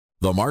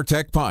The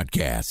MarTech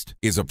Podcast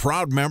is a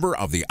proud member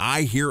of the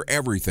I Hear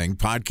Everything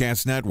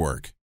Podcast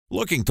Network.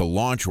 Looking to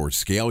launch or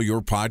scale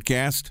your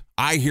podcast?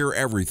 I Hear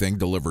Everything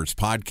delivers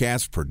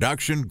podcast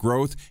production,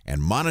 growth,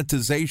 and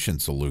monetization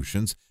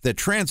solutions that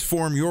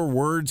transform your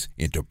words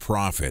into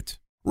profit.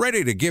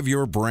 Ready to give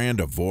your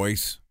brand a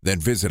voice? Then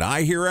visit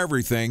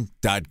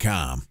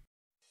iheareverything.com.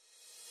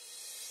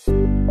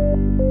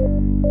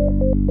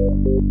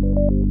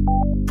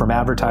 From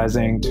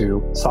advertising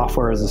to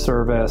software as a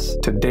service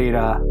to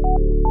data.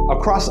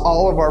 Across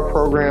all of our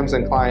programs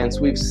and clients,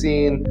 we've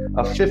seen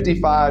a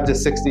 55 to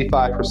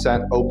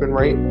 65% open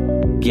rate.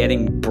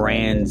 Getting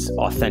brands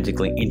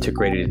authentically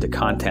integrated into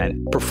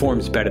content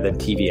performs better than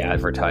TV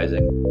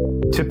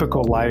advertising.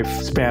 Typical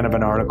lifespan of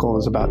an article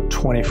is about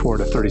 24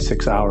 to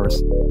 36 hours.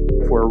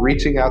 If we're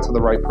reaching out to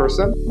the right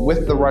person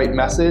with the right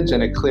message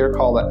and a clear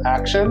call to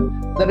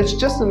action, then it's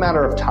just a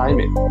matter of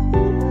timing.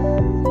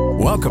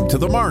 Welcome to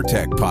the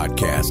MarTech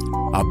Podcast,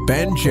 a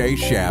Ben J.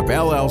 Schaap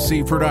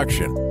LLC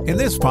production. In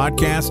this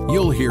podcast,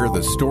 you'll hear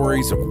the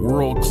stories of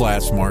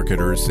world-class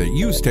marketers that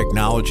use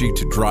technology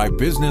to drive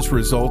business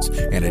results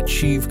and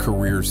achieve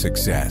career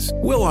success.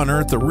 We'll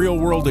unearth the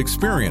real-world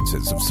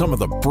experiences of some of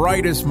the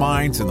brightest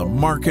minds in the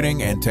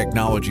marketing and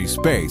technology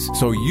space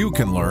so you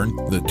can learn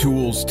the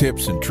tools,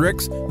 tips, and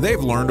tricks they've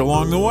learned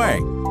along the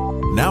way.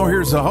 Now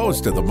here's the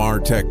host of the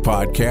MarTech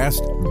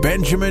Podcast,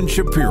 Benjamin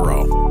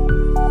Shapiro.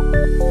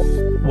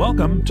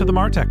 Welcome to the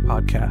MarTech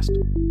Podcast.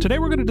 Today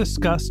we're going to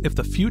discuss if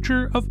the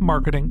future of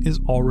marketing is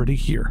already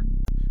here.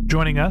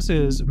 Joining us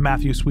is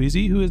Mathew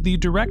Sweezey, who is the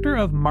Director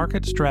of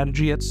Market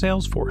Strategy at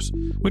Salesforce,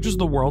 which is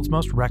the world's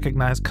most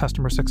recognized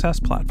customer success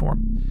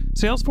platform.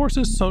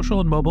 Salesforce's social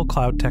and mobile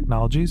cloud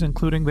technologies,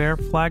 including their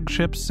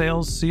flagship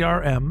Sales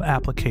CRM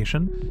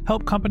application,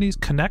 help companies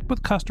connect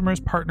with customers,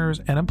 partners,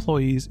 and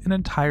employees in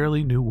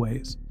entirely new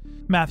ways.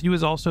 Mathew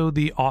is also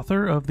the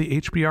author of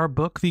the HBR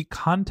book, The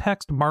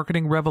Context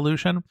Marketing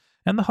Revolution,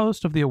 and the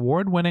host of the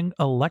award-winning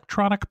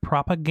Electronic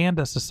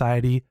Propaganda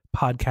Society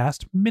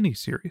podcast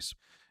miniseries.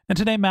 And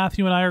today,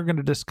 Mathew and I are going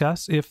to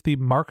discuss if the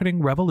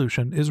marketing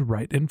revolution is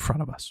right in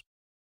front of us.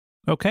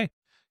 Okay,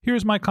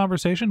 here's my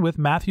conversation with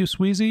Mathew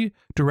Sweezey,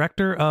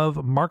 Director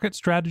of Market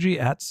Strategy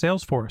at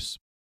Salesforce.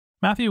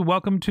 Mathew,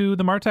 welcome to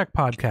the MarTech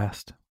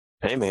Podcast.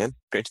 Hey, man.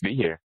 Great to be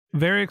here.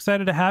 Very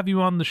excited to have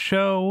you on the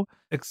show.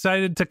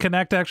 Excited to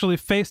connect actually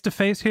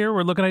face-to-face here.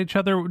 We're looking at each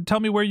other. Tell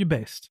me where you're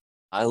based.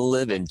 I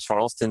live in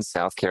Charleston,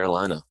 South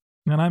Carolina.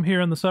 And I'm here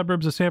in the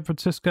suburbs of San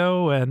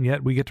Francisco, and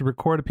yet we get to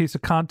record a piece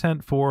of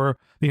content for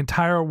the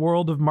entire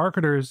world of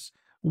marketers.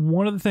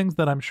 One of the things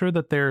that I'm sure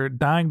that they're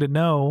dying to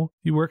know,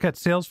 you work at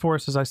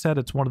Salesforce, as I said,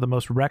 it's one of the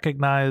most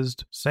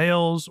recognized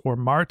sales or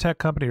MarTech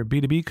company or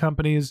B2B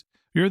companies.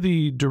 You're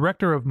the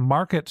Director of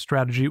Market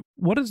Strategy.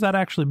 What does that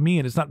actually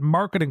mean? It's not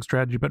marketing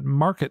strategy, but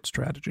market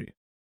strategy.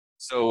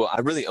 So I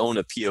really own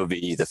a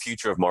POV, the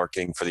future of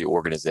marketing for the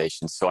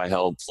organization. So I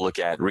help look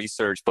at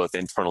research, both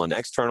internal and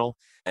external,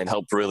 and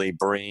help really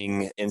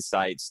bring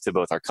insights to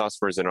both our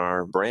customers and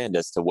our brand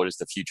as to what does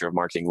the future of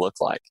marketing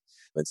look like.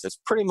 And so it's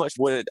pretty much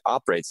what it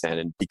operates in.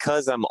 And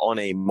because I'm on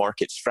a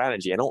market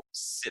strategy, I don't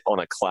sit on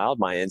a cloud.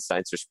 My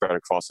insights are spread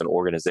across an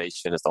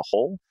organization as a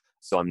whole.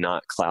 So I'm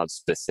not cloud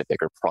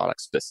specific or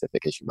product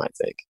specific, as you might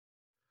think.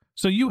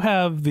 So you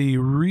have the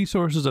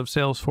resources of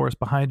Salesforce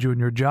behind you, and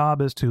your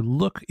job is to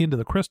look into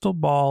the crystal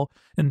ball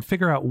and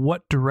figure out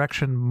what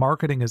direction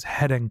marketing is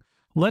heading.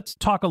 Let's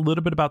talk a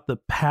little bit about the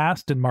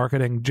past in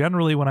marketing.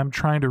 Generally, when I'm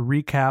trying to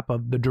recap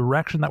of the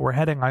direction that we're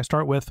heading, I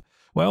start with,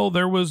 well,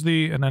 there was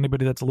and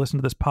anybody that's listened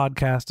to this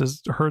podcast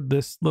has heard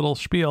this little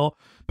spiel.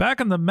 Back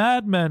in the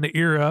Mad Men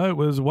era, it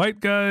was white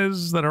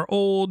guys that are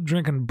old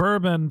drinking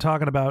bourbon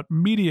talking about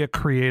media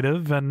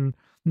creative, and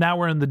now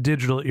we're in the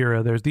digital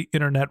era. There's the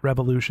internet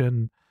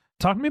revolution.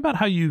 Talk to me about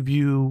how you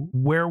view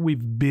where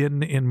we've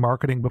been in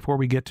marketing before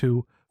we get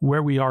to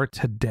where we are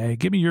today.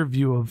 Give me your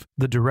view of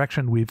the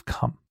direction we've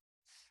come.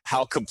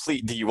 How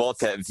complete do you want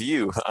that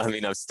view? I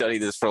mean, I've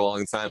studied this for a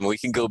long time. We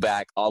can go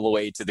back all the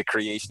way to the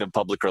creation of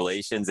public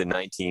relations in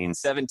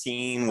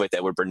 1917 with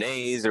Edward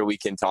Bernays, or we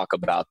can talk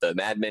about the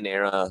Mad Men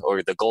era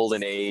or the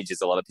Golden Age, as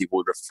a lot of people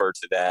would refer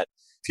to that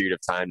period of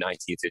time,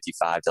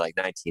 1955 to like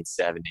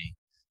 1970.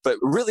 But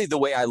really, the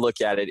way I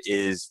look at it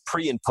is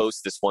pre and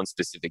post this one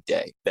specific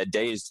day. That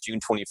day is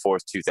June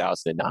 24th,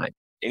 2009.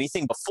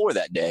 Anything before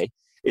that day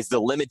is the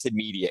limited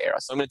media era.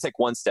 So I'm going to take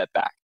one step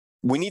back.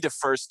 We need to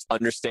first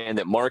understand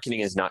that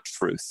marketing is not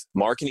truth.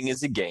 Marketing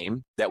is a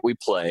game that we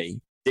play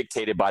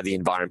dictated by the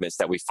environments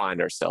that we find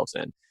ourselves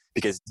in.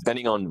 Because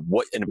depending on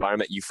what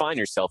environment you find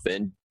yourself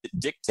in, it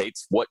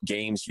dictates what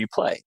games you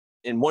play.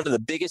 And one of the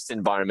biggest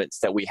environments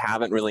that we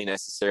haven't really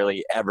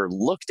necessarily ever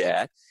looked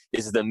at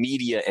is the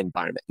media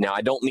environment. Now,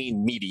 I don't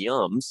mean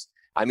mediums.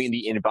 I mean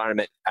the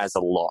environment as a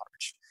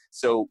large.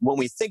 So when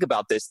we think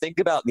about this,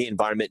 think about the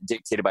environment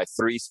dictated by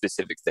three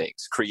specific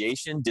things: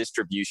 creation,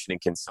 distribution,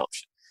 and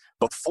consumption.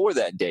 Before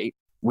that date,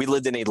 we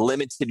lived in a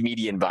limited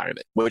media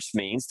environment, which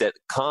means that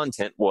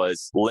content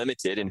was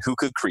limited in who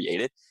could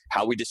create it,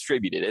 how we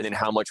distributed it, and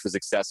how much was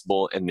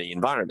accessible in the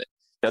environment.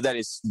 Now, that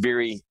is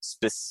very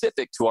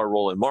specific to our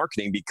role in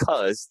marketing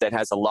because that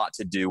has a lot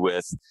to do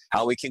with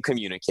how we can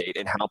communicate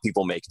and how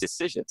people make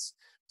decisions.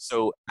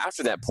 So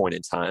after that point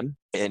in time,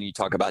 and you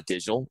talk about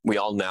digital, we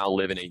all now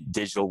live in a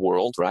digital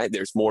world, right?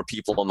 There's more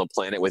people on the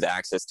planet with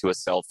access to a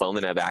cell phone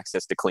than have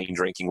access to clean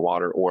drinking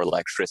water or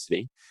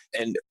electricity.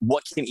 And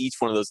what can each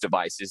one of those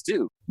devices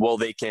do? Well,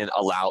 they can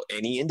allow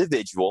any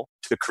individual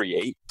to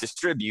create,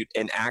 distribute,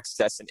 and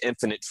access an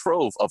infinite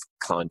trove of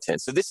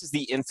content. So this is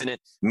the infinite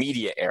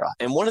media era.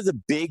 And one of the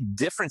big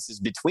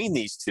differences between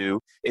these two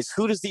is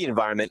who does the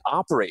environment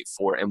operate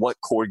for and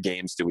what core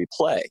games do we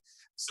play?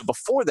 So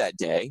before that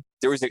day,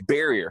 there was a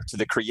barrier to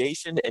the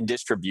creation and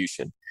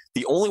distribution.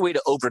 The only way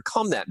to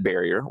overcome that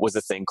barrier was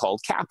a thing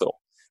called capital.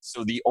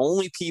 So the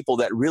only people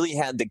that really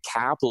had the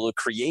capital to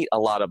create a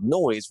lot of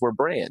noise were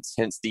brands.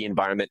 Hence, the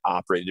environment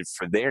operated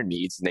for their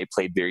needs, and they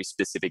played very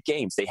specific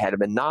games. They had a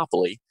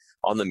monopoly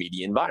on the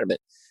media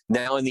environment.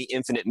 Now, in the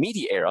infinite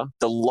media era,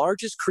 the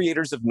largest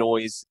creators of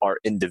noise are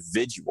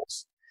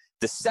individuals.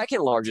 The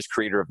second largest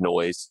creator of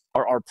noise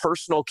are our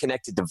personal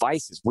connected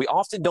devices. We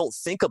often don't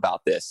think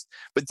about this,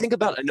 but think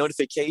about a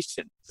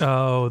notification.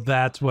 Oh,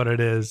 that's what it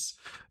is.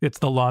 It's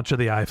the launch of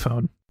the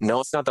iPhone. No,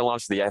 it's not the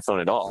launch of the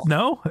iPhone at all.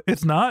 No,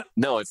 it's not?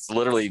 No, it's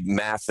literally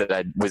math that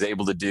I was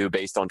able to do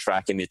based on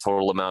tracking the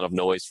total amount of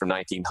noise from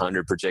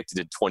 1900 projected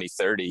to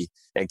 2030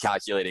 and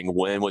calculating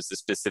when was the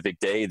specific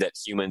day that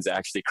humans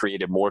actually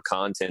created more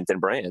content than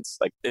brands.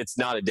 Like, it's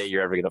not a day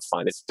you're ever going to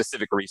find. It's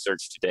specific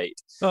research to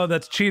date. Oh,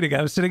 that's cheating.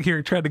 I was sitting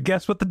here trying to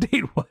guess what the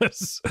date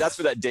was. That's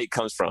where that date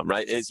comes from,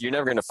 right? You're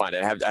never going to find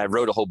it. I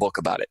wrote a whole book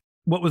about it.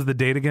 What was the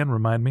date again?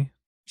 Remind me.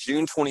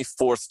 June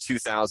 24th,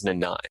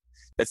 2009.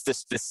 It's the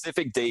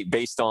specific date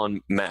based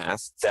on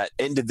math that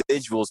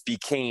individuals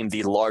became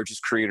the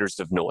largest creators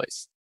of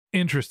noise.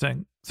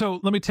 Interesting. So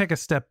let me take a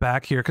step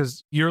back here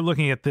because you're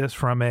looking at this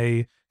from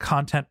a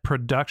content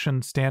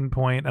production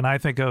standpoint. And I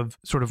think of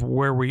sort of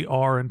where we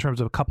are in terms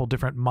of a couple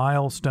different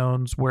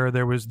milestones where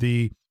there was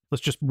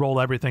let's just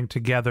roll everything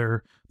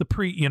together, the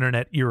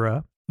pre-internet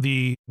era,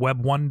 the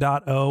Web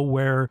 1.0,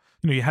 where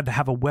you had to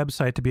have a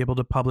website to be able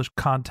to publish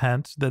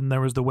content. Then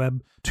there was the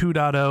Web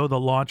 2.0, the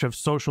launch of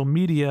social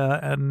media,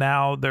 and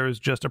now there's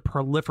just a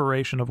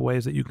proliferation of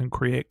ways that you can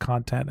create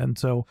content. And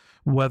so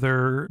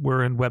whether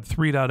we're in Web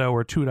 3.0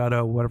 or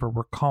 2.0, whatever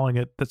we're calling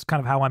it, that's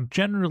kind of how I'm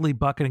generally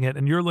bucketing it.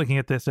 And you're looking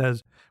at this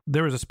as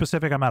there was a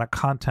specific amount of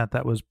content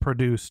that was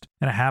produced,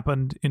 and it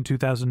happened in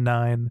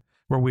 2009,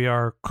 where we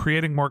are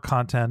creating more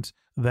content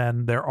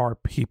than there are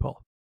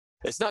people.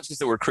 It's not just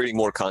that we're creating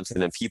more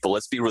content than people.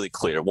 Let's be really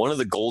clear. One of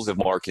the goals of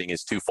marketing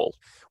is twofold.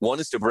 One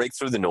is to break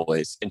through the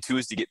noise, and two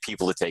is to get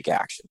people to take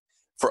action.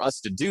 For us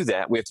to do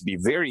that, we have to be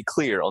very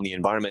clear on the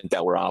environment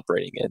that we're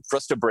operating in. For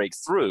us to break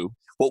through,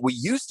 what we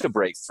used to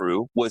break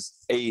through was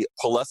a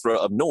plethora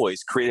of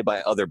noise created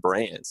by other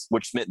brands,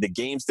 which meant the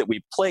games that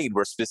we played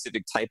were a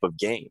specific type of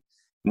game.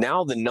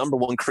 Now, the number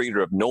one creator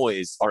of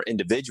noise are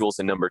individuals,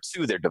 and number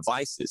two, their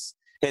devices.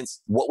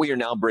 Hence, what we are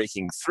now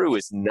breaking through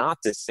is not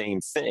the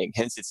same thing.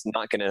 Hence, it's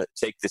not going to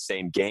take the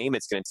same game.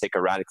 It's going to take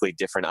a radically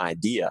different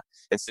idea.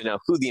 And so now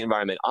who the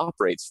environment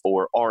operates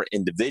for are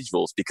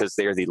individuals because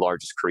they're the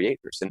largest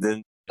creators. And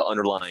then the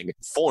underlying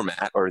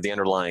format or the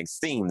underlying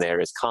theme there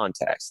is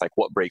context. Like,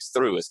 what breaks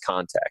through is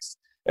context.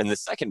 And the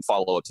second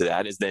follow-up to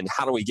that is then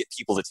how do we get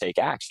people to take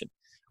action?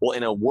 Well,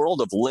 in a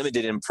world of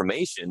limited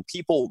information,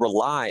 people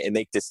rely and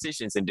make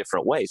decisions in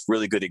different ways.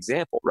 Really good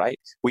example, right?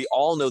 We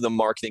all know the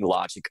marketing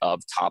logic of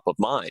top of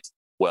mind.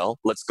 Well,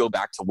 let's go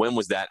back to when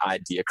was that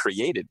idea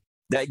created?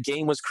 That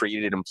game was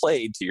created and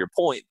played, to your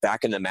point,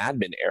 back in the Mad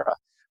Men era,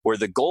 where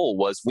the goal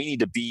was we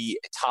need to be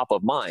top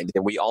of mind.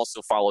 And we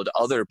also followed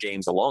other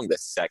games along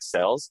this. Sex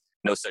sells,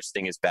 no such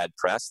thing as bad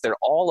press. They're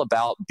all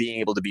about being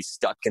able to be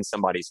stuck in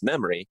somebody's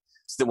memory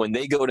so that when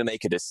they go to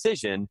make a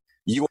decision,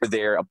 you are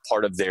there, a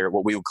part of their,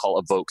 what we would call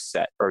a vogue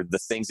set, or the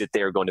things that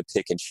they're going to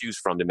pick and choose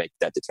from to make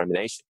that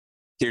determination.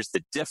 Here's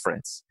the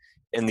difference.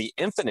 In the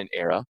infinite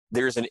era,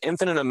 there's an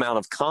infinite amount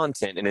of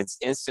content and it's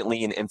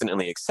instantly and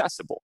infinitely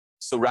accessible.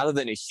 So rather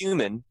than a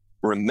human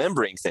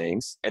remembering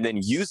things and then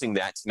using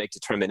that to make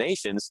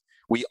determinations,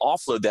 we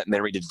offload that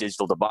memory to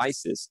digital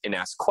devices and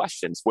ask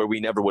questions where we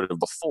never would have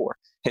before.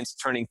 Hence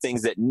turning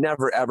things that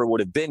never ever would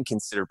have been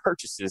considered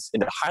purchases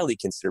into highly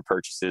considered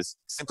purchases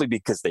simply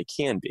because they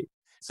can be.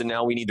 So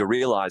now we need to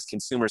realize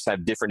consumers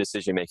have different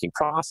decision-making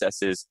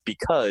processes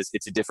because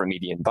it's a different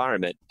media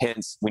environment.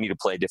 Hence, we need to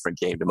play a different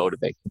game to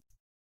motivate them.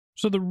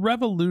 So the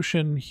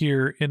revolution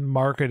here in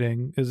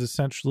marketing is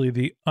essentially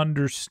the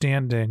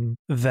understanding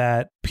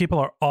that people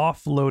are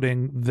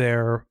offloading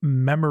their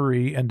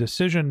memory and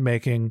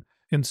decision-making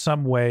in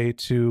some way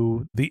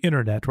to the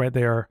internet, right?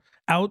 They are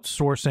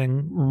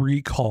outsourcing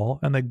recall,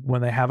 and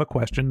when they have a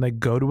question, they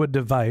go to a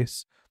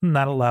device, and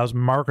that allows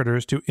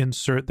marketers to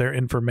insert their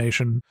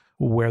information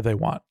where they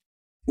want.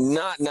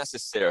 Not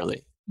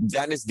necessarily.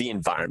 That is the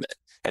environment,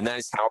 and that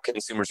is how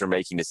consumers are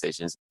making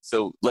decisions.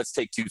 So let's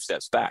take 2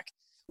 steps back.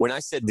 When I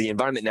said the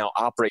environment now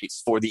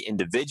operates for the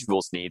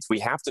individual's needs, we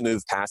have to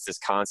move past this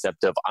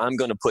concept of I'm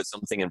going to put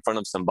something in front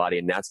of somebody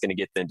and that's going to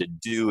get them to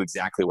do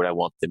exactly what I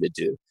want them to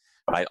do.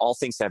 right? All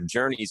things have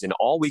journeys, and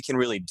all we can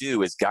really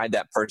do is guide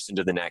that person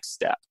to the next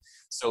step.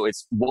 So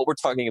it's what we're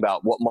talking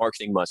about, what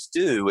marketing must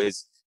do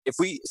is, if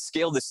we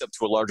scale this up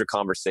to a larger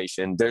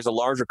conversation, there's a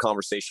larger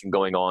conversation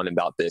going on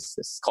about business.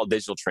 It's called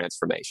digital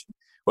transformation,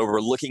 where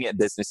we're looking at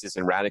businesses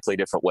in radically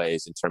different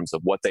ways in terms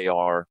of what they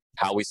are,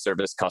 how we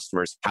service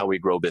customers, how we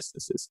grow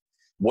businesses.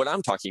 What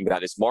I'm talking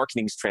about is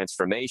marketing's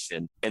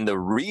transformation. And the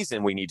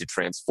reason we need to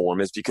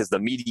transform is because the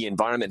media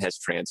environment has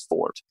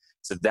transformed.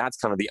 So that's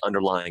kind of the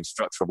underlying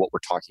structure of what we're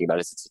talking about.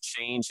 It's a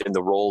change in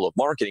the role of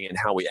marketing and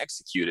how we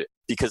execute it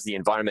because the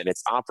environment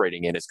it's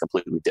operating in is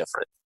completely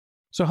different.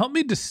 So help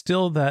me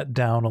distill that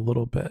down a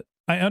little bit.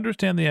 I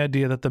understand the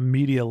idea that the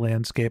media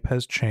landscape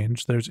has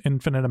changed. There's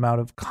infinite amount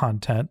of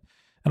content.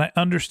 And I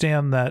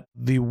understand that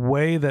the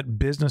way that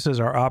businesses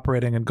are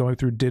operating and going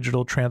through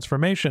digital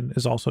transformation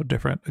is also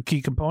different. A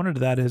key component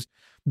of that is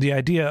the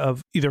idea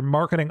of either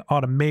marketing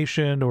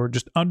automation or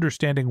just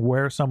understanding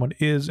where someone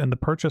is in the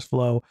purchase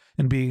flow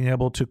and being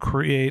able to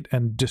create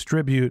and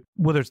distribute,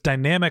 whether it's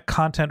dynamic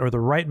content or the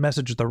right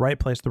message at the right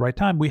place at the right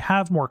time. We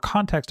have more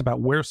context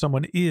about where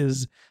someone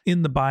is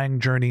in the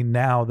buying journey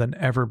now than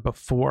ever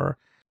before.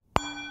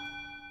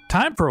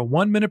 Time for a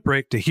 1-minute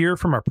break to hear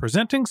from our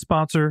presenting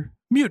sponsor,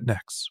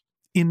 Mutinex.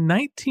 In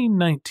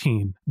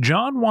 1919,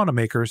 John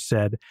Wanamaker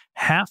said,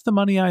 "Half the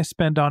money I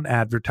spend on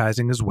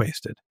advertising is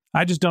wasted.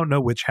 I just don't know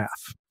which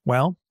half."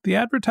 Well, the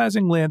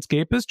advertising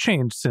landscape has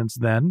changed since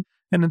then,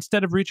 and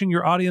instead of reaching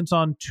your audience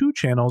on 2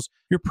 channels,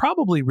 you're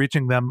probably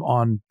reaching them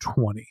on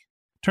 20.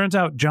 Turns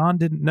out John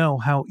didn't know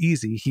how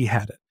easy he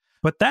had it.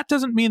 But that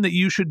doesn't mean that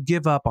you should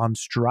give up on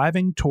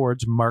striving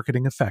towards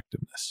marketing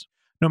effectiveness.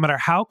 No matter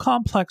how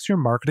complex your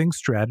marketing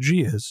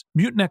strategy is,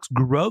 Mutinex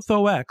Growth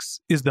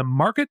OX is the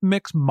market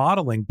mix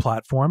modeling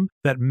platform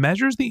that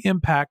measures the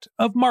impact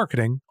of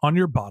marketing on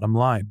your bottom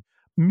line.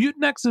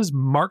 Mutinex's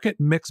market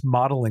mix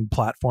modeling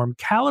platform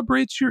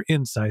calibrates your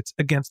insights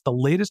against the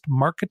latest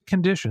market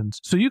conditions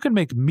so you can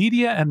make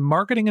media and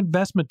marketing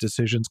investment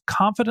decisions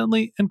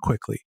confidently and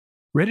quickly.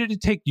 Ready to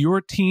take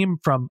your team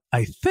from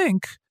I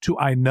think to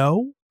I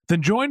know?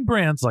 Then join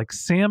brands like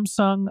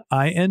Samsung,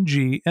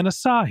 ING, and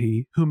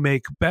Asahi who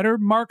make better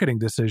marketing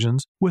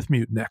decisions with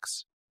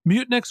Mutinex.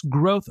 Mutinex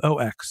Growth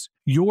OX.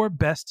 Your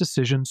best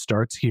decision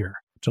starts here.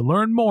 To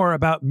learn more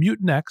about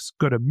Mutinex,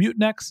 go to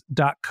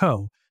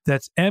mutinex.co.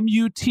 That's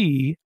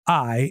MUTINEX.co.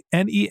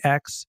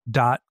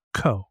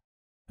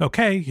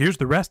 Okay, here's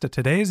the rest of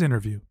today's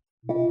interview.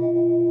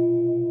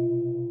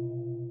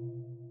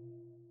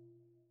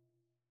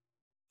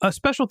 A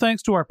special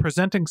thanks to our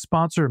presenting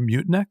sponsor,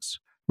 Mutinex.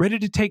 Ready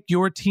to take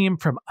your team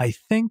from I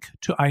think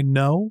to I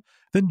know?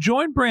 Then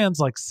join brands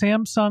like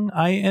Samsung,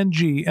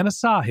 ING, and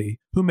Asahi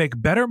who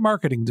make better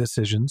marketing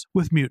decisions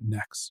with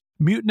Mutinex.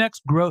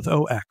 Mutinex Growth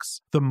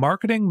OX, the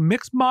marketing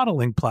mix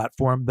modeling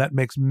platform that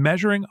makes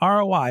measuring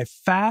ROI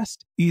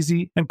fast,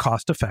 easy, and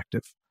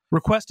cost-effective.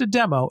 Request a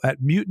demo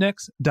at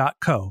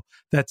mutinex.co.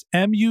 That's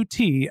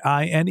MUTINEX.co.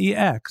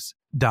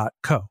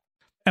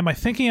 Am I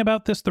thinking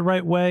about this the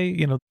right way?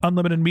 You know,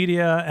 unlimited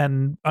media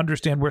and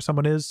understand where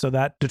someone is so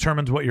that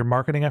determines what your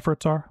marketing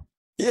efforts are?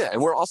 Yeah,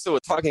 and we're also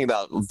talking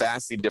about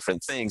vastly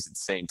different things at the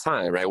same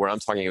time, right? Where I'm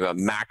talking about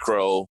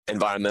macro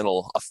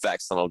environmental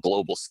effects on a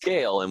global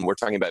scale, and we're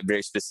talking about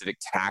very specific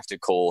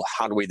tactical,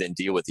 how do we then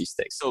deal with these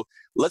things? So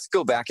let's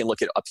go back and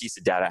look at a piece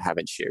of data I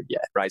haven't shared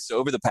yet, right? So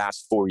over the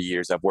past 4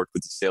 years, I've worked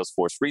with the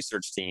Salesforce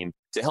research team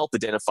to help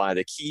identify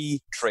the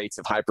key traits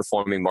of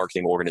high-performing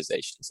marketing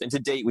organizations. And to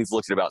date, we've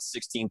looked at about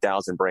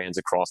 16,000 brands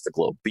across the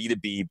globe,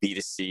 B2B,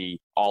 B2C,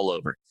 all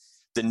over.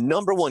 The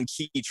number one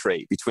key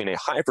trait between a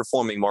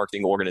high-performing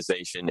marketing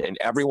organization and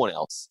everyone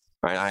else,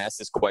 right? I ask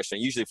this question,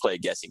 I usually play a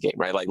guessing game,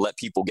 right? Like let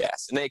people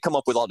guess. And they come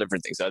up with all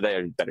different things. They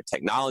have better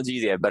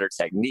technology, they have better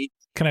technique.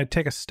 Can I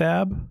take a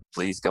stab?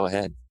 Please go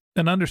ahead.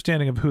 An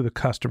understanding of who the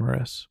customer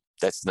is.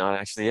 That's not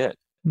actually it.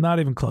 Not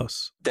even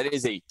close. That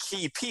is a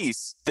key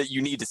piece that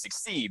you need to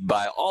succeed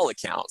by all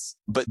accounts.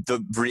 But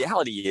the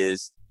reality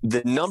is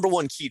the number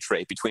one key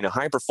trait between a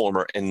high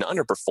performer and an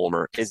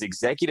underperformer is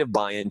executive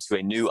buy-in to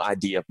a new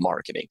idea of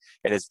marketing.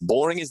 And as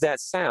boring as that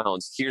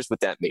sounds, here's what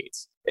that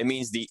means. It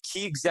means the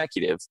key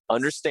executive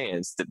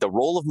understands that the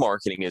role of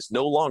marketing is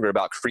no longer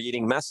about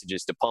creating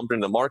messages to pump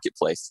into the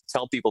marketplace to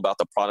tell people about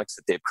the products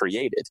that they've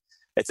created.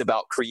 It's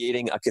about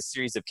creating a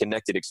series of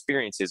connected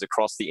experiences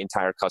across the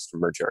entire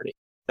customer journey.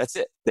 That's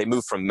it. They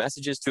move from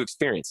messages to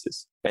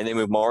experiences, and they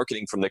move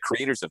marketing from the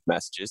creators of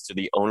messages to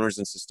the owners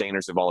and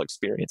sustainers of all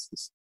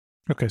experiences.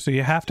 Okay, so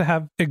you have to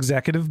have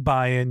executive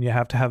buy-in, you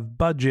have to have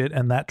budget,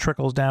 and that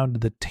trickles down to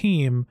the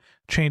team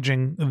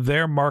changing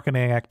their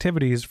marketing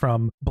activities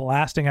from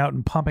blasting out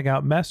and pumping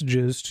out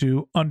messages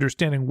to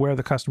understanding where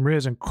the customer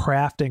is and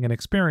crafting an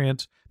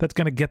experience that's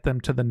going to get them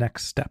to the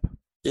next step.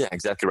 Yeah,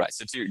 exactly right.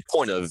 So to your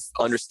point of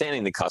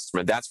understanding the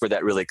customer, that's where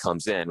that really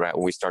comes in, right?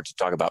 When we start to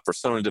talk about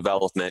persona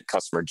development,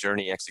 customer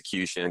journey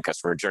execution,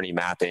 customer journey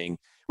mapping,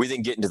 we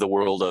then get into the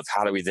world of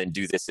how do we then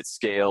do this at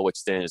scale,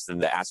 which then is then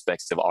the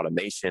aspects of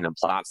automation and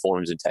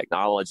platforms and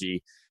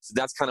technology. So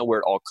that's kind of where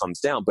it all comes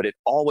down. But it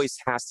always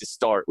has to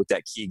start with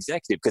that key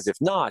executive, because if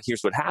not,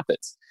 here's what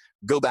happens.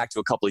 Go back to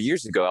a couple of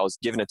years ago, I was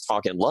giving a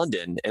talk in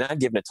London, and I'd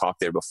given a talk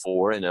there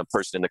before, and a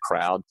person in the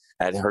crowd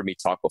had heard me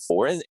talk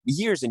before. And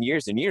years and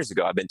years and years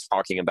ago, I've been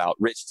talking about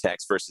rich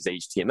text versus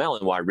HTML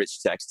and why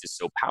rich text is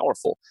so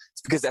powerful.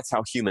 It's because that's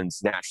how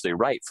humans naturally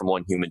write from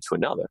one human to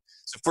another.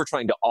 So if we're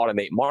trying to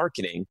automate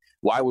marketing,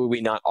 why would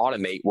we not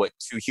automate what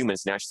two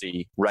humans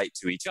naturally write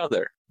to each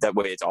other? That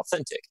way it's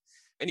authentic.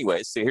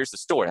 Anyways, so here's the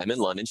story. I'm in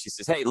London. She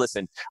says, hey,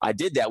 listen, I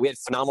did that. We had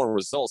phenomenal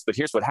results, but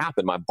here's what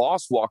happened. My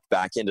boss walked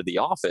back into the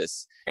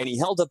office and he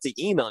held up the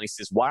email and he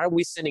says, why are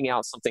we sending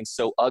out something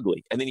so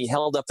ugly? And then he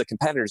held up the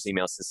competitor's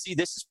email and says, see,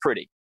 this is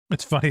pretty.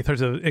 It's funny.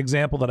 There's an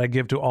example that I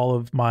give to all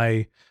of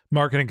my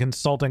marketing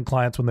consulting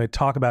clients when they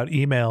talk about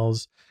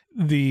emails.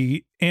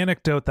 The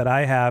anecdote that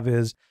I have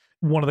is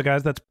one of the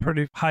guys that's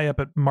pretty high up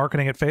at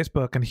marketing at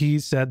Facebook, and he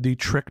said the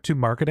trick to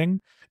marketing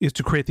is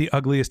to create the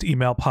ugliest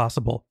email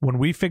possible. When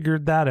we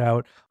figured that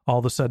out, all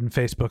of a sudden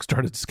Facebook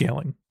started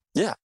scaling.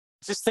 Yeah.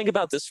 Just think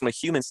about this from a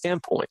human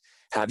standpoint.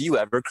 Have you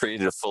ever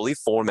created a fully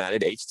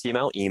formatted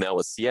HTML email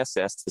with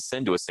CSS to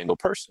send to a single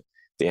person?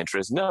 The answer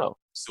is no.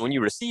 So when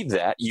you receive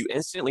that, you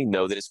instantly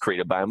know that it's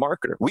created by a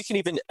marketer. We can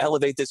even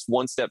elevate this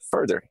one step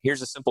further.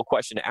 Here's a simple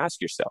question to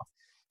ask yourself.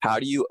 How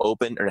do you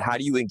open or how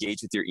do you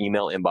engage with your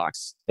email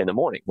inbox in the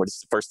morning? What is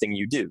the first thing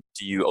you do?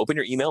 Do you open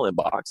your email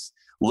inbox,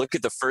 look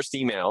at the first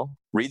email,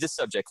 read the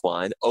subject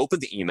line, open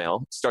the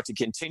email, start to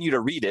continue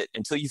to read it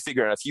until you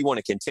figure out if you want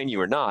to continue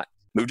or not,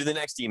 move to the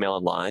next email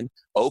in line,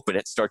 open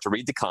it, start to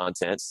read the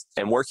contents,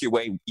 and work your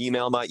way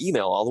email by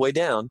email all the way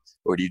down?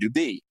 Or do you do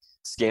B?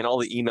 Scan all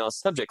the email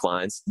subject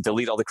lines,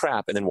 delete all the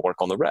crap, and then work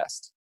on the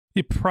rest.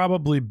 You'd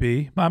probably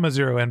be. I'm a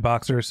zero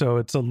inboxer,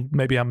 so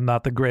maybe I'm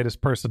not the greatest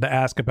person to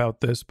ask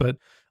about this, but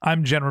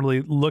I'm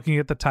generally looking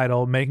at the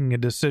title, making a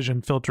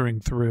decision,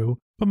 filtering through.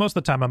 But most of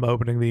the time I'm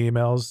opening the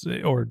emails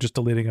or just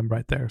deleting them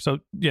right there. So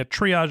yeah,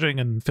 triaging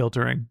and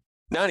filtering.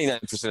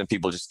 99% of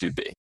people just do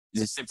B.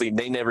 Just simply,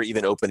 they never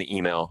even open the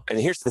email. And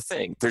here's the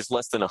thing. There's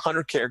less than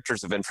 100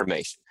 characters of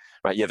information,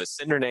 right? You have a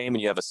sender name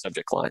and you have a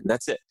subject line.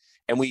 That's it.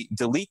 And we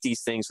delete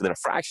these things within a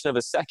fraction of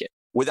a second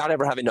without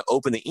ever having to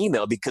open the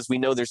email because we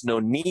know there's no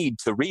need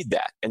to read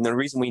that. And the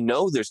reason we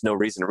know there's no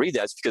reason to read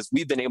that is because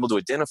we've been able to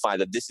identify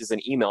that this is an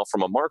email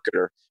from a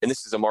marketer and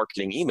this is a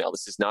marketing email.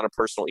 This is not a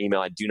personal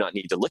email. I do not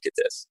need to look at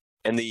this.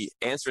 And the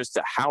answer as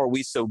to how are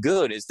we so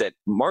good is that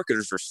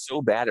marketers are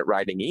so bad at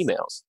writing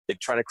emails. They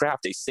try to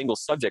craft a single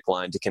subject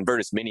line to convert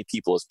as many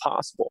people as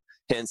possible.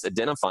 Hence,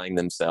 identifying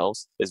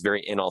themselves as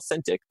very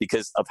inauthentic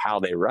because of how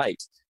they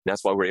write. And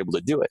that's why we're able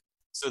to do it.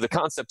 So the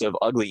concept of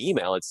ugly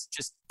email, it's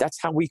just,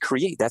 that's how we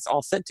create. That's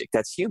authentic.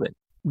 That's human.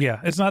 Yeah.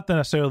 It's not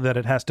necessarily that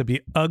it has to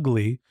be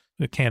ugly.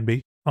 It can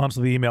be.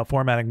 Honestly, the email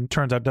formatting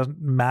turns out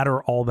doesn't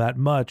matter all that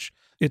much.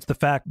 It's the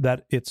fact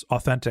that it's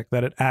authentic,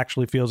 that it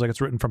actually feels like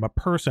it's written from a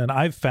person.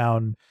 I've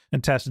found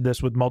and tested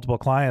this with multiple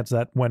clients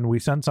that when we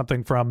send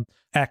something from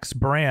X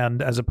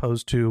brand as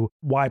opposed to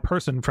Y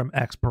person from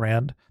X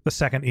brand, the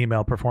second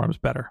email performs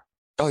better.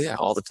 Oh yeah,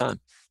 all the time.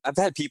 I've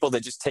had people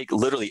that just take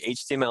literally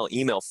HTML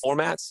email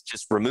formats,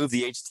 just remove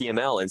the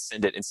HTML and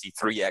send it and see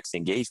 3x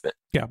engagement.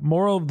 Yeah.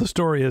 Moral of the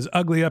story is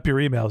ugly up your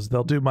emails.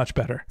 They'll do much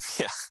better.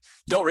 Yeah.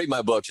 Don't read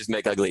my book. Just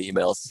make ugly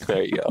emails.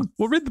 There you go.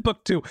 We'll read the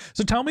book too.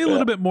 So tell me a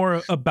little bit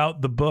more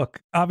about the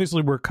book.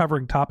 Obviously, we're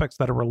covering topics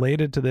that are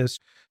related to this.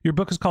 Your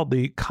book is called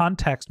The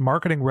Context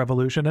Marketing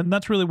Revolution. And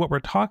that's really what we're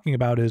talking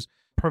about is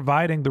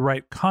providing the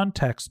right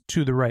context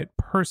to the right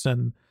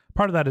person.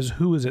 Part of that is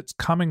who is it's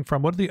coming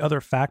from? What are the other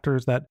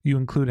factors that you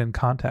include in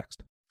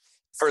context?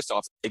 First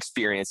off,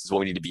 experience is what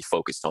we need to be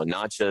focused on,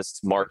 not just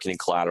marketing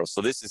collateral.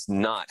 So this is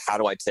not how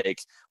do I take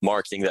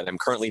marketing that I'm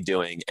currently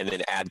doing and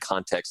then add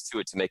context to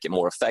it to make it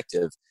more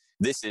effective.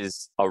 This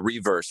is a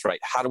reverse, right?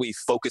 How do we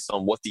focus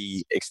on what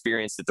the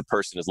experience that the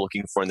person is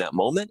looking for in that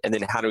moment? And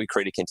then how do we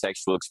create a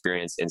contextual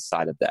experience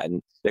inside of that?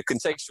 And the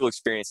contextual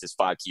experience is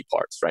 5 key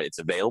parts, right? It's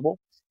available.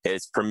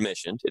 It's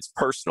permissioned, it's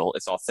personal,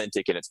 it's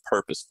authentic, and it's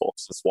purposeful.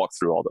 So let's walk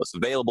through all those.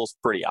 Available is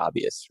pretty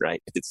obvious,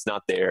 right? If it's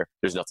not there,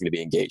 there's nothing to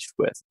be engaged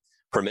with.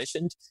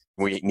 Permissioned,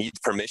 we need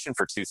permission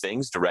for 2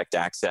 things, direct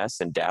access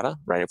and data,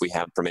 right? If we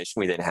have permission,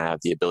 we then have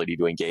the ability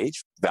to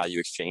engage. Value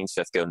exchange,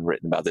 Seth Godin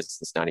written about this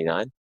since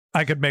 99.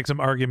 I could make some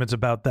arguments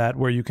about that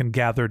where you can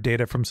gather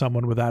data from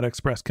someone without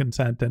express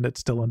consent and it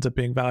still ends up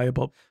being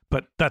valuable.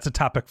 But that's a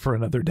topic for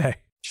another day.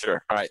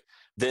 Sure. All right.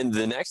 Then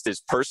the next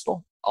is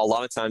personal. A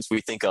lot of times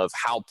we think of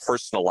how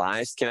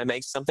personalized can I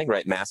make something,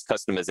 right? Mass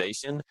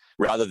customization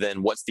rather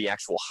than what's the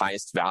actual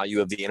highest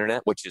value of the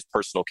internet, which is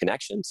personal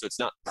connection. So it's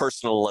not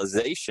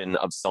personalization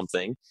of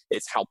something.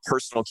 It's how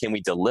personal can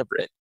we deliver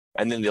it?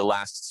 And then the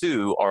last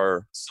 2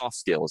 are soft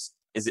skills.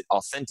 Is it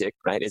authentic,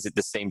 right? Is it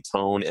the same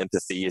tone,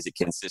 empathy? Is it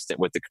consistent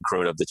with the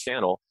congruent of the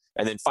channel?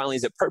 And then finally,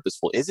 is it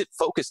purposeful? Is it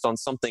focused on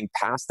something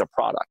past the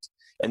product?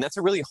 And that's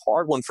a really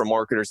hard one for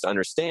marketers to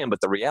understand.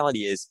 But the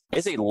reality is,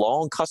 it's a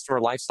long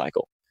customer life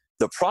cycle.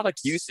 The product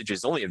usage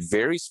is only a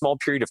very small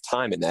period of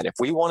time in that. If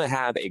we want to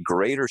have a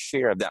greater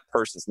share of that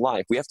person's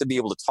life, we have to be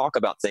able to talk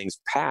about things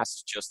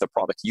past just the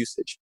product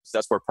usage. So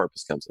that's where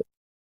purpose comes in.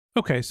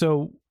 Okay,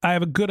 so I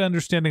have a good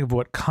understanding of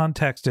what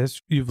context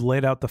is. You've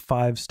laid out the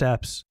 5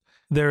 steps.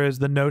 There is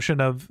the notion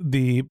of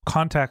the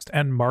context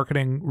and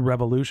marketing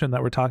revolution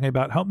that we're talking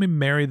about. Help me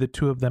marry the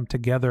two of them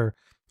together.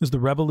 Is the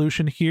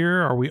revolution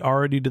here? Are we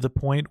already to the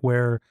point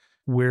where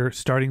we're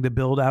starting to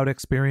build out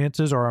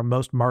experiences, or are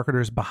most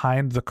marketers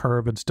behind the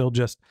curve and still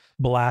just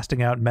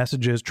blasting out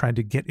messages, trying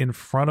to get in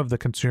front of the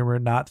consumer,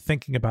 not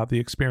thinking about the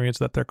experience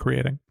that they're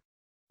creating?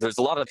 There's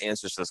a lot of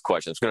answers to this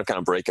question. I'm just going to kind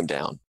of break them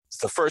down.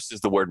 The first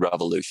is the word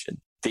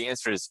revolution. The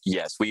answer is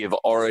yes, we have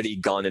already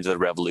gone into the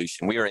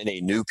revolution. We are in a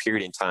new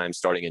period in time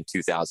starting in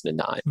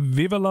 2009.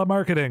 Viva la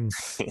marketing.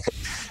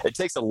 It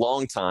takes a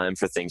long time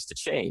for things to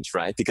change,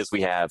 right? Because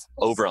we have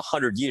over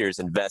 100 years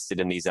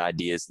invested in these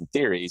ideas and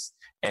theories,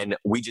 and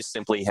we just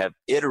simply have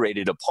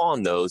iterated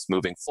upon those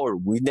moving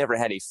forward. We never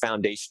had a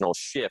foundational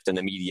shift in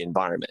the media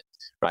environment,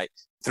 right?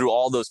 Through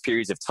all those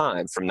periods of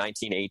time, from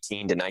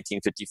 1918 to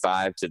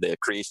 1955 to the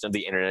creation of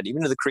the internet,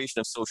 even to the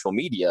creation of social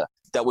media,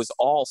 that was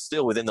all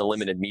still within the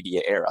limited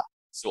media era.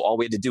 So all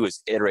we had to do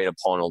is iterate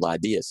upon old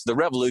ideas. So the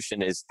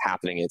revolution is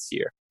happening. It's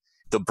here.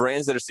 The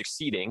brands that are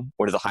succeeding,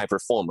 or the high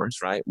performers,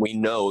 right? We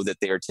know that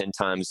they are 10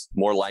 times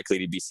more likely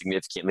to be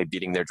significantly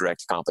beating their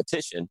direct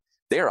competition.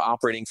 They are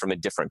operating from a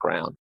different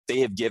ground. They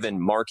have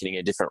given marketing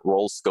a different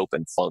role, scope,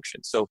 and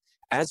function. So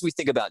as we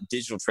think about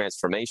digital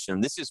transformation,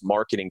 this is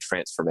marketing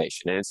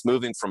transformation, and it's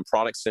moving from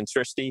product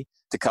centricity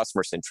to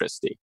customer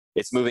centricity.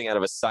 It's moving out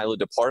of a siloed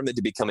department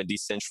to become a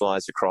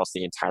decentralized across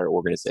the entire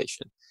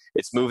organization.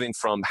 It's moving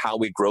from how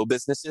we grow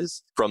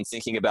businesses, from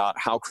thinking about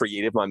how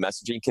creative my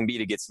messaging can be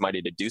to get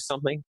somebody to do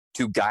something,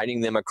 to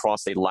guiding them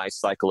across a life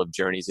cycle of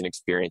journeys and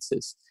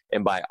experiences.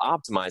 And by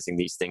optimizing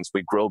these things,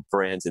 we grow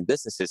brands and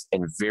businesses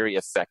in very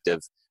effective,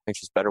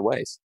 anxious, better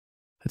ways.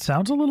 It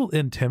sounds a little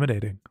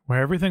intimidating, where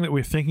everything that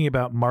we're thinking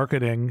about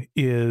marketing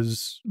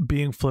is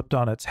being flipped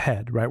on its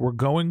head, right? We're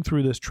going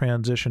through this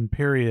transition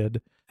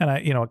period, and I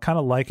kind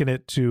of liken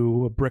it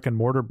to a brick and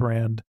mortar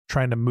brand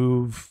trying to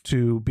move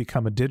to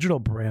become a digital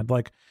brand.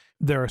 Like,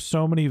 there are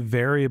so many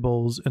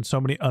variables and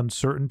so many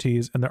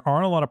uncertainties, and there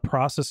aren't a lot of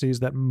processes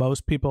that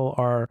most people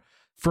are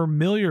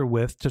familiar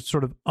with to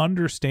sort of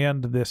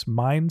understand this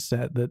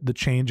mindset, that the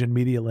change in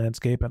media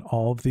landscape and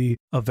all of the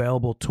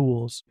available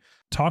tools.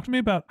 Talk to me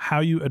about how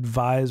you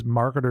advise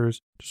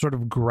marketers to sort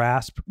of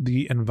grasp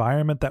the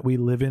environment that we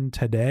live in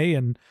today.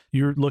 And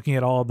you're looking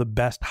at all of the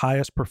best,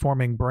 highest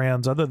performing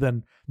brands, other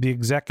than the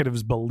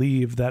executives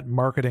believe that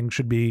marketing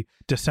should be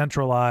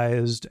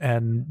decentralized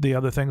and the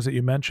other things that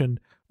you mentioned.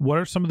 What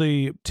are some of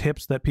the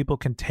tips that people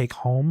can take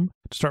home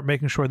to start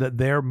making sure that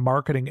their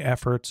marketing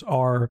efforts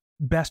are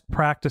best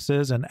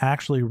practices and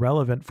actually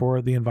relevant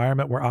for the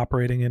environment we're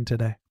operating in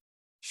today?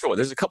 Sure.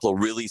 There's a couple of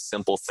really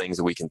simple things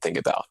that we can think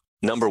about.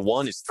 Number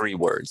one is 3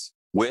 words: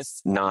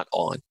 with, not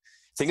on.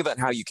 Think about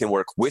how you can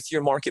work with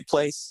your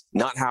marketplace,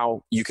 not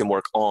how you can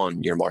work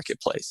on your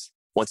marketplace.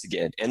 Once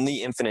again, in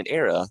the infinite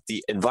era,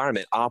 the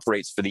environment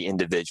operates for the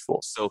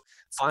individual. So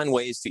find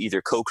ways to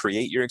either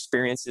co-create your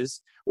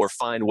experiences or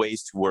find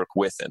ways to work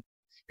with them.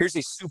 Here's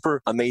a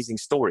super amazing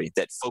story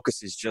that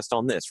focuses just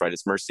on this, right?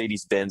 It's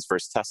Mercedes-Benz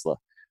versus Tesla.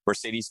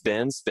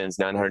 Mercedes-Benz spends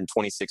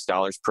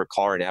 $926 per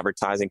car in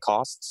advertising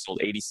costs, sold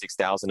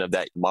 86,000 of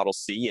that Model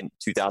C in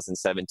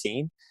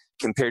 2017.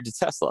 Compared to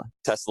Tesla.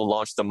 Tesla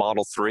launched the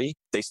Model 3.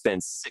 They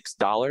spend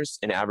 $6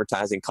 in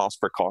advertising cost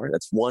per car.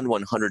 That's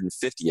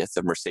 1/150th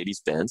of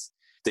Mercedes-Benz.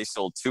 They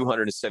sold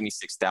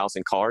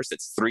 276,000 cars.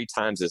 That's 3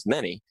 times as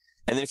many.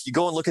 And then if you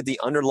go and look at the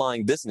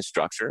underlying business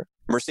structure,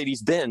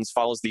 Mercedes-Benz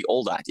follows the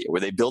old idea where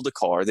they build a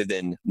car, they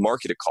then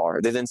market a car,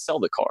 they then sell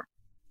the car.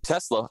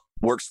 Tesla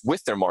works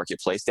with their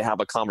marketplace to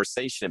have a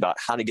conversation about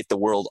how to get the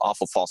world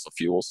off of fossil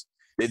fuels.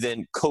 They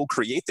then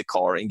co-create the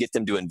car and get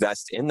them to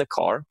invest in the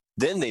car.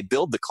 Then they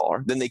build the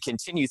car. Then they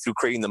continue through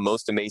creating the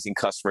most amazing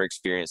customer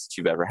experience that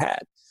you've ever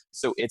had.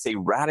 So it's a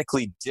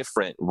radically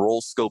different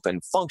role, scope,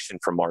 and function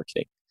for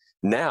marketing.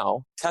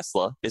 Now,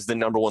 Tesla is the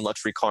number 1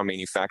 luxury car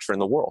manufacturer in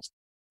the world.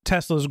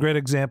 Tesla is a great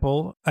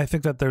example. I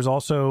think that there's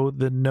also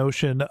the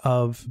notion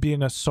of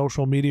being a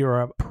social media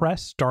or a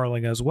press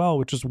darling as well,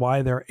 which is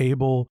why they're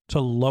able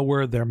to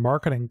lower their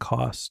marketing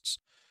costs.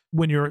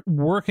 When you're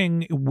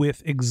working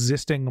with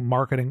existing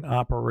marketing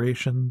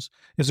operations,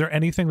 is there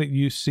anything that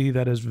you see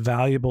that is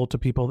valuable to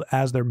people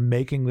as they're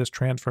making this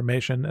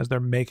transformation, as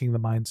they're making the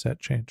mindset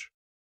change?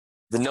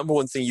 The number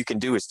one thing you can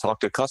do is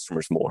talk to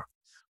customers more.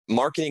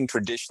 Marketing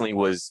traditionally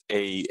was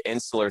a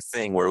insular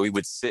thing where we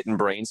would sit and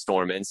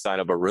brainstorm inside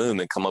of a room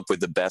and come up with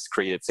the best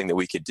creative thing that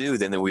we could do.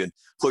 Then we would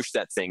push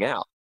that thing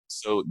out.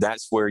 So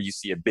that's where you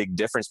see a big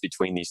difference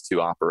between these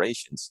two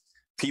operations.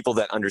 People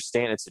that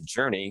understand it's a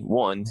journey,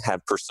 one,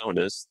 have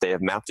personas, they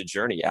have mapped a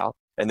journey out,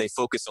 and they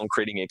focus on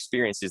creating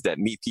experiences that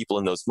meet people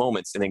in those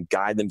moments and then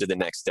guide them to the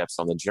next steps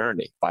on the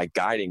journey. By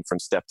guiding from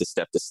step to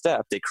step to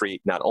step, they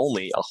create not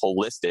only a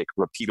holistic,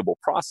 repeatable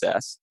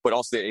process, but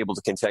also they're able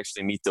to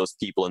contextually meet those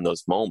people in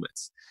those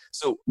moments.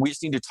 So we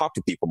just need to talk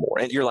to people more.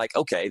 And you're like,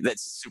 okay,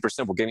 that's super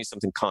simple. Give me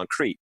something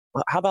concrete.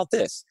 Well, how about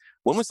this?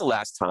 When was the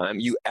last time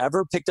you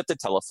ever picked up the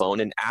telephone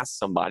and asked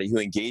somebody who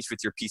engaged with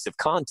your piece of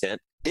content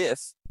if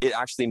it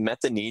actually met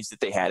the needs that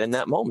they had in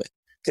that moment?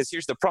 Because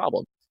here's the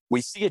problem.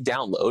 We see a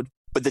download,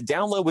 but the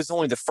download was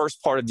only the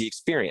first part of the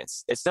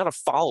experience. It's not a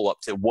follow-up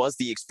to, was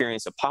the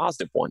experience a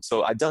positive one?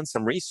 So I've done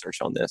some research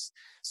on this.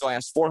 So I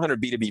asked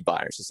 400 B2B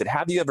buyers. I said,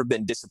 have you ever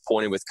been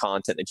disappointed with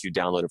content that you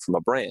downloaded from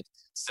a brand?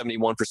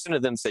 71%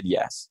 of them said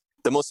yes.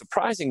 The most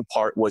surprising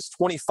part was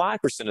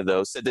 25% of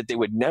those said that they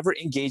would never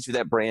engage with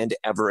that brand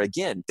ever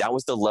again. That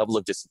was the level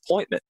of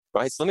disappointment,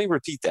 right? So let me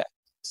repeat that.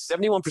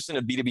 71%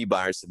 of B2B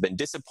buyers have been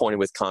disappointed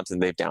with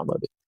content they've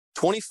downloaded.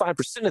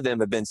 25% of them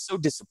have been so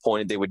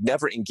disappointed they would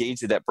never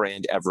engage with that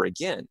brand ever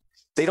again.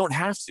 They don't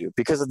have to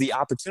because of the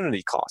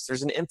opportunity cost.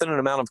 There's an infinite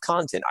amount of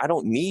content. I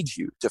don't need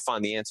you to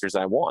find the answers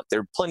I want. There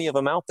are plenty of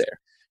them out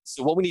there.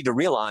 So what we need to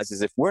realize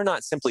is if we're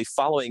not simply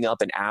following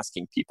up and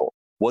asking people,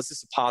 was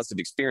this a positive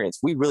experience?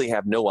 We really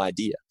have no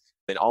idea.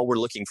 And all we're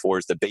looking for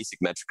is the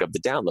basic metric of the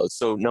download.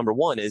 So number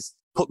one is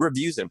put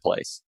reviews in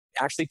place.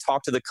 Actually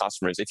talk to the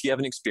customers. If you have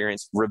an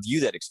experience,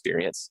 review that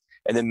experience.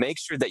 And then make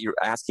sure that you're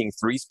asking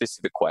 3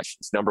 specific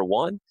questions. Number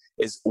one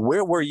is,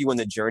 where were you in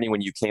the journey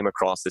when you came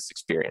across this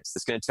experience?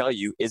 That's going to tell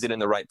you, is it in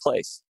the right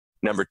place?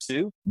 Number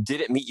 2,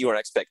 did it meet your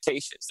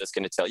expectations? That's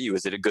going to tell you,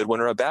 is it a good one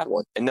or a bad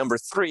one? And number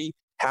 3,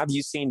 have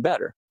you seen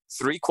better?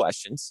 3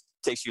 questions.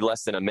 Takes you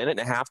less than a minute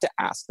and a half to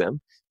ask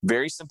them.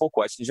 Very simple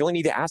questions. You only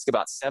need to ask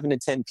about 7 to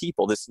 10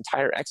 people. This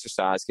entire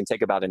exercise can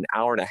take about an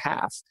hour and a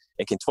half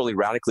and can totally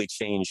radically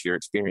change your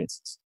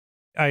experiences.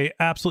 I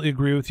absolutely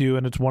agree with you.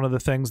 And it's one of the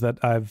things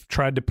that I've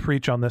tried to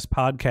preach on this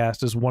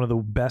podcast is one of the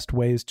best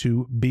ways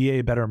to be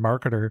a better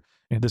marketer.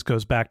 And this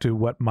goes back to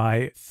what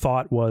my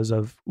thought was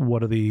of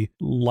what are the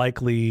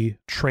likely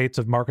traits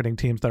of marketing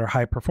teams that are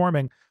high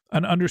performing.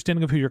 An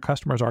understanding of who your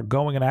customers are,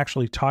 going and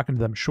actually talking to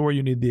them. Sure,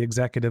 you need the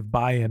executive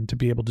buy-in to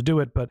be able to do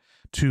it, but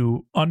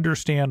to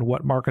understand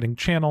what marketing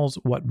channels,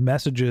 what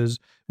messages,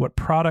 what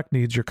product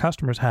needs your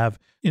customers have,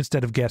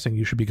 instead of guessing,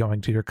 you should be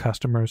going to your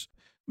customers.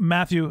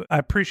 Mathew, I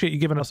appreciate you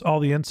giving us all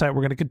the insight.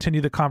 We're going to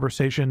continue the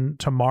conversation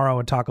tomorrow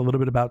and talk a little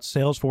bit about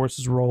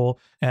Salesforce's role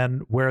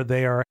and where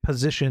they are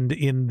positioned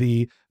in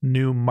the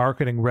new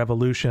marketing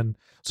revolution.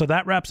 So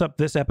that wraps up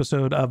this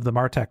episode of the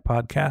MarTech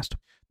podcast.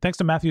 Thanks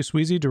to Mathew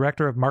Sweezey,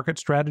 Director of Market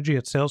Strategy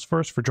at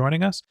Salesforce, for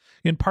joining us.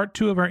 In part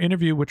 2 of our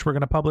interview, which we're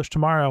going to publish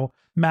tomorrow,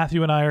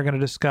 Mathew and I are going to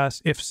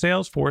discuss if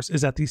Salesforce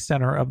is at the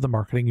center of the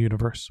marketing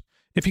universe.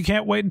 If you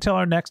can't wait until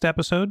our next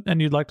episode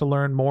and you'd like to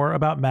learn more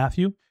about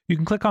Mathew, you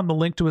can click on the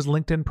link to his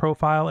LinkedIn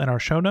profile in our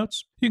show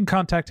notes. You can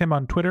contact him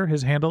on Twitter.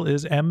 His handle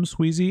is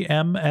msweezey,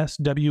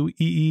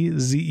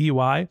 MSWEEZEY,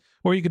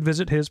 or you can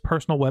visit his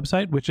personal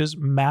website, which is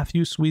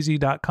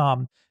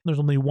MathewSweezey.com. There's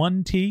only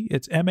one T.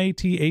 It's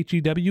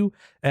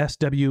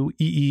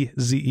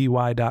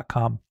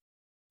MathewSweezey.com.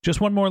 Just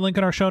one more link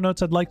in our show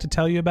notes I'd like to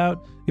tell you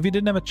about. If you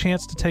didn't have a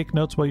chance to take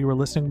notes while you were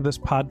listening to this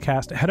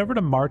podcast, head over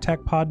to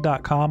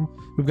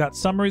martechpod.com. We've got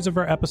summaries of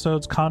our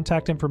episodes,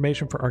 contact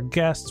information for our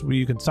guests, where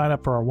you can sign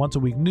up for our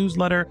once-a-week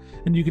newsletter,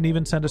 and you can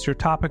even send us your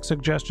topic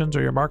suggestions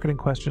or your marketing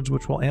questions,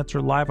 which we'll answer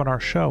live on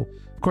our show.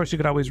 Of course, you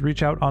could always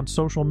reach out on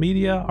social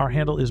media. Our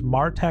handle is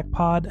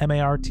MarTechPod,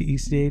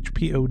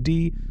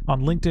 MarTechPod,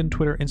 on LinkedIn,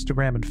 Twitter,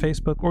 Instagram, and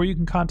Facebook, or you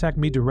can contact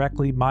me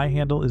directly. My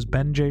handle is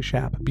Ben J.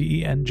 Shap,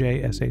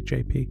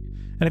 BenJShap.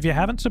 And if you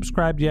haven't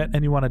subscribed yet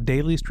and you want a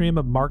daily stream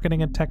of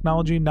marketing and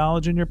technology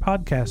knowledge in your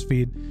podcast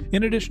feed,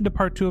 in addition to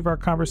part 2 of our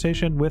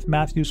conversation with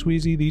Mathew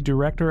Sweezey, the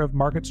Director of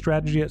Market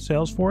Strategy at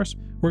Salesforce,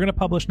 we're going to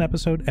publish an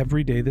episode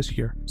every day this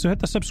year. So hit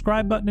the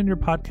subscribe button in your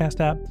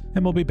podcast app,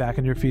 and we'll be back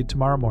in your feed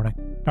tomorrow morning.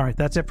 All right,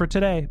 that's it for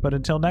today. But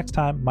until next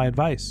time, my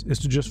advice is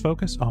to just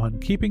focus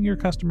on keeping your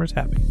customers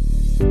happy.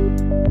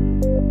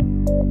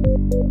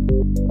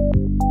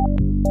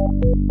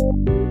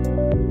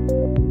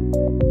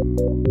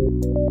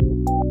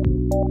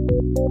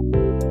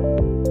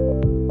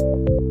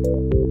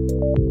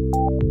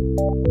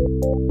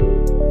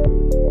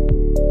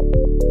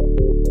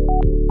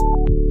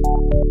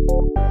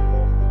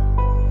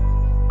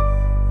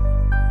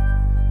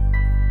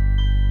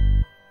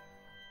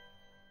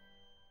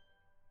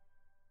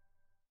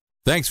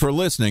 Thanks for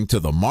listening to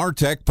the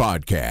MarTech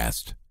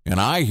Podcast, an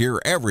I Hear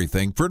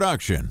Everything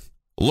production.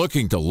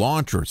 Looking to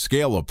launch or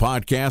scale a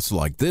podcast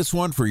like this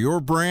one for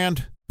your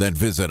brand? Then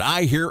visit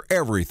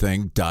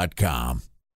iheareverything.com.